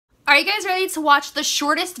Are you guys ready to watch the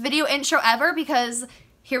shortest video intro ever? Because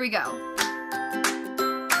here we go.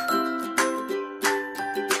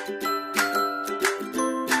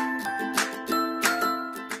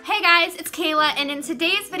 Hey guys, it's Kayla, and in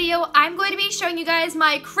today's video, I'm going to be showing you guys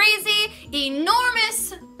my crazy,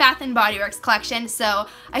 enormous Bath & Body Works collection, so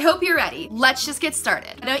I hope you're ready. Let's just get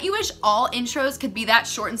started. Don't you wish all intros could be that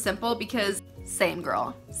short and simple? Because same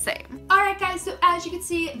girl, same. Alright guys, so as you can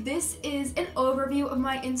see, this is an overview of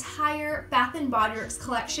my entire Bath & Body Works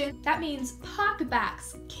collection. That means pocket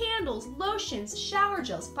backs, candles, lotions, shower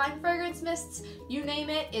gels, fine fragrance mists, you name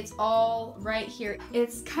it, it's all right here.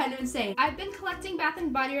 It's kind of insane. I've been collecting Bath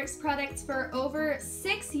 & Body Works products for over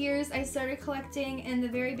 6 years. I started collecting in the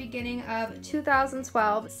very beginning of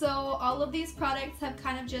 2012. So all of these products have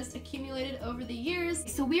kind of just accumulated over the years.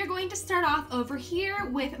 So we are going to start off over here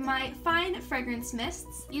with my fine fragrance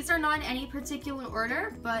mists. These are not in any particular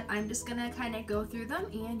order, but I'm just gonna kind of go through them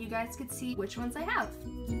and you guys can see which ones I have.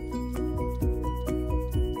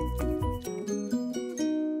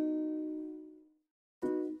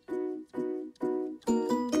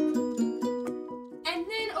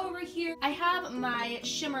 I have my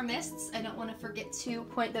shimmer mists. I don't want to forget to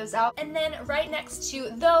point those out. And then right next to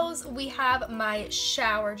those, we have my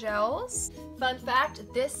shower gels. Fun fact,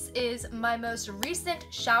 this is my most recent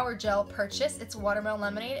shower gel purchase. It's watermelon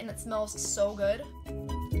lemonade and it smells so good.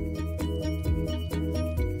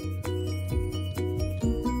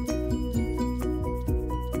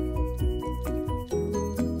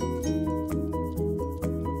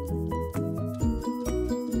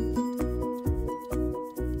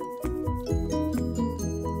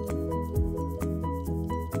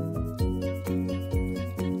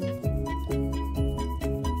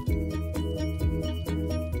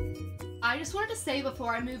 I just wanted to say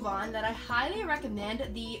before I move on that I highly recommend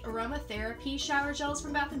the aromatherapy shower gels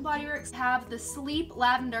from Bath & Body Works. They have the Sleep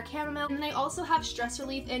Lavender Chamomile, and they also have stress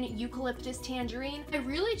relief in Eucalyptus Tangerine. I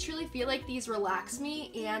really truly feel like these relax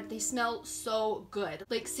me and they smell so good.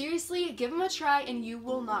 Like seriously, give them a try and you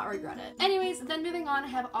will not regret it. Anyways, then moving on, I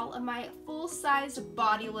have all of my full-sized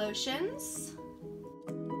body lotions.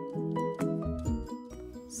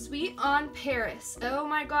 Sweet on Paris. Oh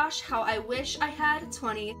my gosh, how I wish I had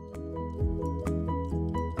 20.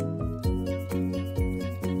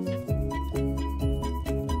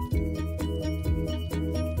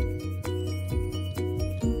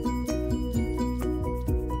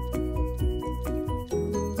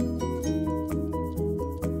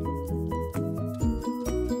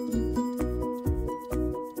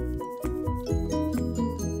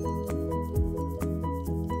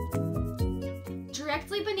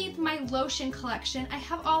 Directly beneath my lotion collection, I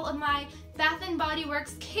have all of my Bath & Body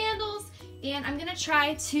Works candles, and I'm gonna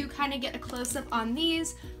try to kind of get a close-up on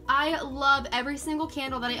these. I love every single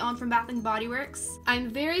candle that I own from Bath & Body Works. I'm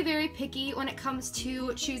very, very picky when it comes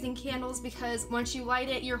to choosing candles because once you light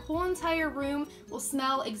it, your whole entire room will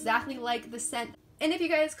smell exactly like the scent. And if you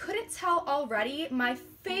guys couldn't tell already, my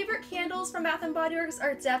favorite candles from Bath & Body Works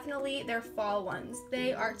are definitely their fall ones.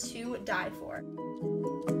 They are to die for.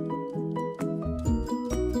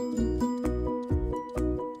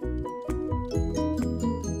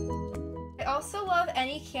 I also love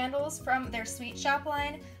any candles from their Sweet Shop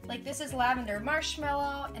line. Like this is lavender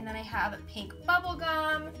marshmallow, and then I have pink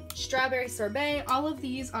bubblegum, strawberry sorbet. All of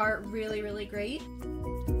these are really, really great.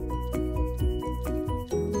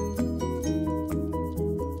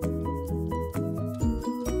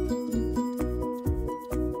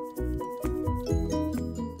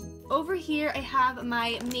 Over here I have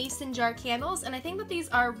my mason jar candles, and I think that these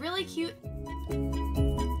are really cute.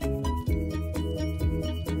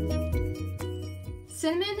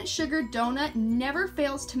 Cinnamon sugar donut never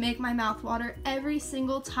fails to make my mouth water every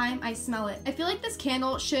single time I smell it. I feel like this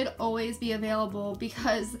candle should always be available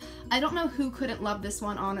because I don't know who couldn't love this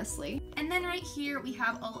one, honestly. And then right here we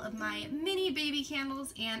have all of my mini baby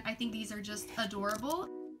candles, and I think these are just adorable.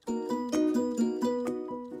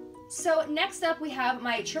 So next up we have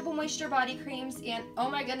my Triple Moisture body creams, and oh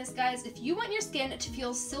my goodness guys, if you want your skin to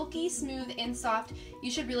feel silky, smooth, and soft, you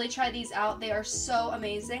should really try these out. They are so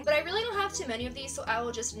amazing. But I really don't have too many of these, so I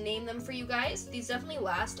will just name them for you guys. These definitely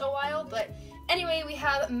last a while, but anyway, we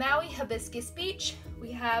have Maui Hibiscus Beach,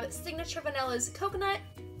 we have Signature Vanilla's Coconut,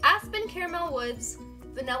 Aspen Caramel Woods,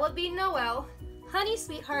 Vanilla Bean Noel, Honey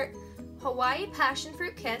Sweetheart, Hawaii Passion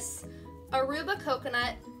Fruit Kiss, Aruba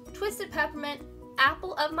Coconut, Twisted Peppermint,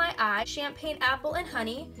 Apple of My Eye, Champagne Apple and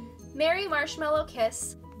Honey, Merry Marshmallow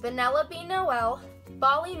Kiss, Vanilla Bean Noel,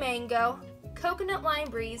 Bali Mango, Coconut Lime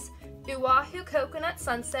Breeze, Oahu Coconut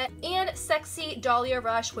Sunset, and Sexy Dahlia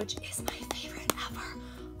Rush, which is my favorite ever.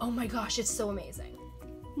 Oh my gosh, it's so amazing.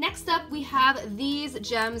 Next up, we have these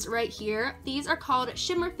gems right here. These are called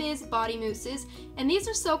Shimmer Fizz Body Mousses, and these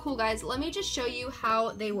are so cool, guys. Let me just show you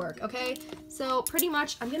how they work, okay? So pretty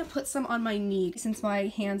much, I'm gonna put some on my knee since my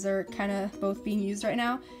hands are kind of both being used right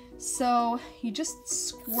now. So you just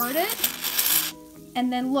squirt it,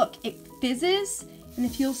 and then look, it fizzes, and it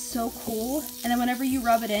feels so cool. And then whenever you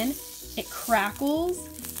rub it in, it crackles,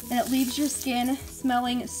 and it leaves your skin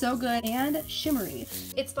smelling so good and shimmery.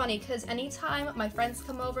 It's funny because anytime my friends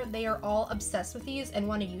come over, they are all obsessed with these and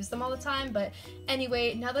want to use them all the time. But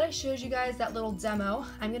anyway, now that I showed you guys that little demo,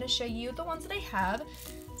 I'm going to show you the ones that I have.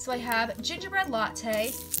 So I have gingerbread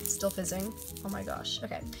latte, still fizzing, oh my gosh,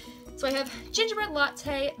 okay. So I have gingerbread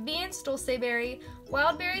latte, Viennese dulceberry,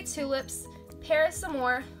 wild berry tulips, Paris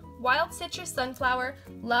Amour, wild citrus sunflower,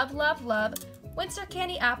 love, love, love, winter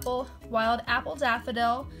candy apple, wild apple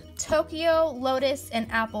daffodil, Tokyo lotus and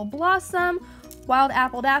apple blossom, wild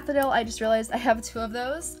apple daffodil, I just realized I have 2 of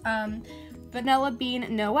those, vanilla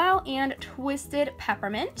bean noel, and twisted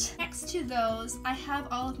peppermint. Next to those, I have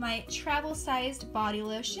all of my travel-sized body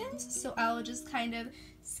lotions, so I'll just kind of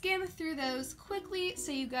skim through those quickly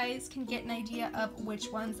so you guys can get an idea of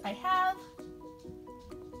which ones I have.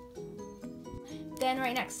 Then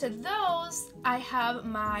right next to those, I have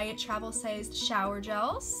my travel-sized shower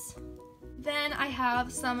gels. Then I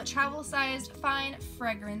have some travel-sized fine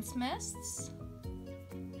fragrance mists.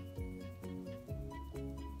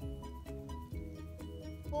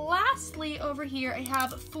 Lastly, over here, I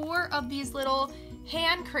have 4 of these little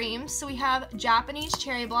hand creams. So we have Japanese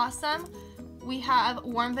cherry blossom, we have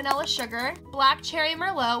warm vanilla sugar, black cherry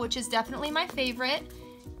merlot, which is definitely my favorite,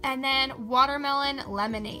 and then watermelon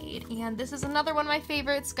lemonade. And this is another one of my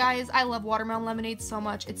favorites, guys. I love watermelon lemonade so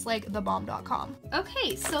much. It's like thebomb.com.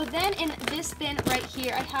 Okay, so then in this bin right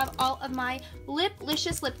here, I have all of my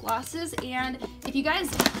Liplicious lip glosses. And if you guys,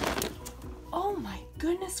 oh my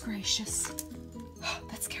goodness gracious.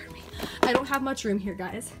 That scared me. I don't have much room here,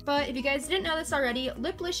 guys. But if you guys didn't know this already,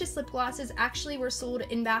 Liplicious lip glosses actually were sold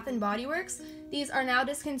in Bath & Body Works. These are now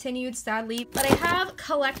discontinued, sadly, but I have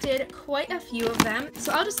collected quite a few of them.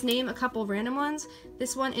 So I'll just name a couple random ones.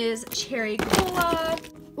 This one is Cherry Cola.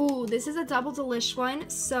 Ooh, this is a Double Delish one.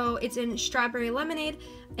 So it's in strawberry lemonade.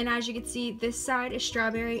 And as you can see, this side is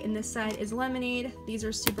strawberry and this side is lemonade. These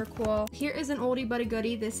are super cool. Here is an oldie but a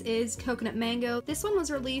goodie. This is coconut mango. This one was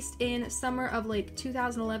released in summer of like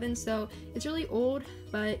 2011, so it's really old,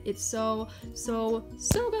 but it's so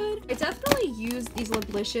good. I definitely use these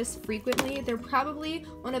Liplicious frequently. They're probably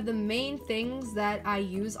one of the main things that I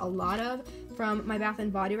use a lot of from my Bath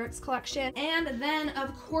 & Body Works collection. And then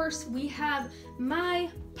of course we have my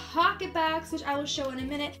pocket bags, which I will show in a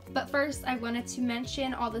minute. But first I wanted to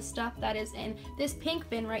mention all the stuff that is in this pink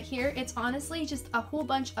bin right here. It's honestly just a whole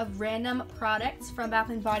bunch of random products from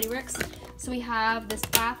Bath & Body Works. So we have this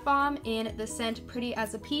bath bomb in the scent Pretty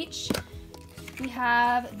as a Peach. We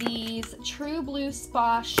have these True Blue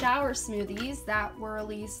Spa shower smoothies that were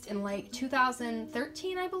released in like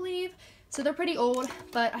 2013, I believe. So they're pretty old,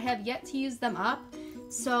 but I have yet to use them up.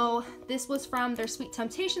 So this was from their Sweet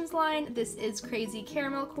Temptations line. This is Crazy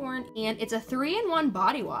Caramel Corn, and it's a 3-in-1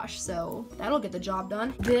 body wash, so that'll get the job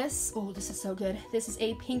done. This, oh, this is so good. This is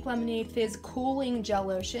a Pink Lemonade Fizz Cooling Gel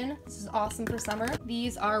Lotion. This is awesome for summer.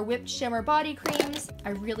 These are Whipped Shimmer Body Creams. I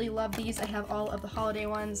really love these. I have all of the holiday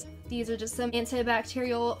ones. These are just some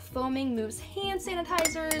antibacterial foaming mousse hand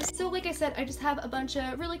sanitizers. So like I said, I just have a bunch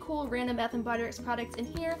of really cool random Bath & Body Works products in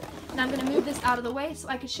here. And I'm gonna move this out of the way so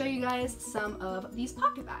I can show you guys some of these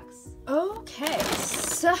pocket bags. Okay,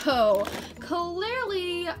 so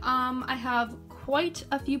clearly I have quite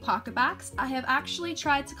a few pocket bags. I have actually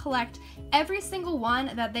tried to collect every single one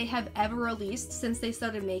that they have ever released since they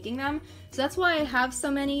started making them. So that's why I have so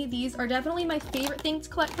many. These are definitely my favorite thing to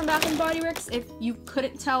collect from Bath & Body Works, if you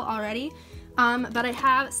couldn't tell already. But I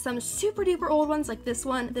have some super duper old ones like this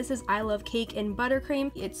one. This is I Love Cake and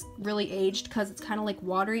Buttercream. It's really aged because it's kind of like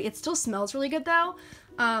watery. It still smells really good though.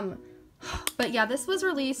 But yeah, this was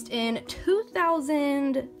released in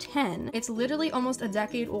 2010. It's literally almost a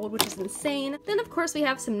decade old, which is insane. Then of course we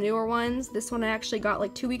have some newer ones. This one I actually got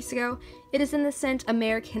like 2 weeks ago. It is in the scent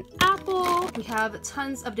American Apple. We have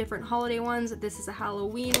tons of different holiday ones. This is a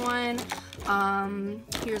Halloween one.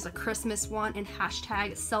 Here's a Christmas one and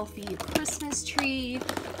hashtag selfie Christmas tree.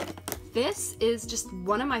 This is just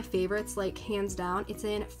one of my favorites, like hands down. It's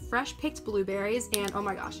in fresh picked blueberries and oh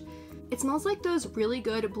my gosh. It smells like those really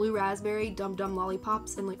good blue raspberry Dum Dum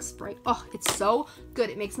lollipops and like Sprite. Oh, it's so good.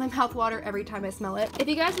 It makes my mouth water every time I smell it. If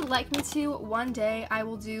you guys would like me to, one day I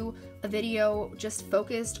will do a video just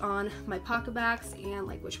focused on my pocket bags and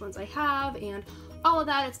like which ones I have and all of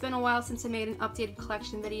that. It's been a while since I made an updated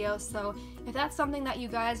collection video, so if that's something that you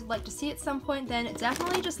guys would like to see at some point, then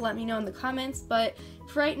definitely just let me know in the comments. But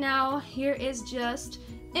for right now, here is just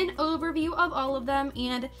an overview of all of them,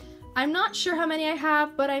 and I'm not sure how many I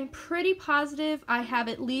have, but I'm pretty positive I have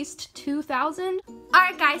at least 2,000.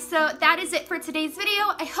 Alright guys, so that is it for today's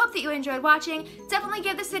video. I hope that you enjoyed watching. Definitely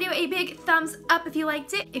give this video a big thumbs up if you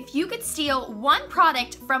liked it. If you could steal one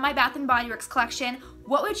product from my Bath & Body Works collection,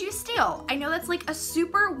 what would you steal? I know that's like a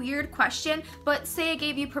super weird question, but say I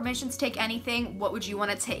gave you permission to take anything, what would you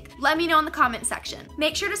want to take? Let me know in the comment section.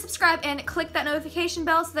 Make sure to subscribe and click that notification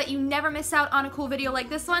bell so that you never miss out on a cool video like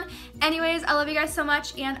this one. Anyways, I love you guys so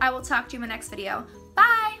much, and I will talk to you in my next video.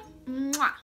 Bye! Mwah.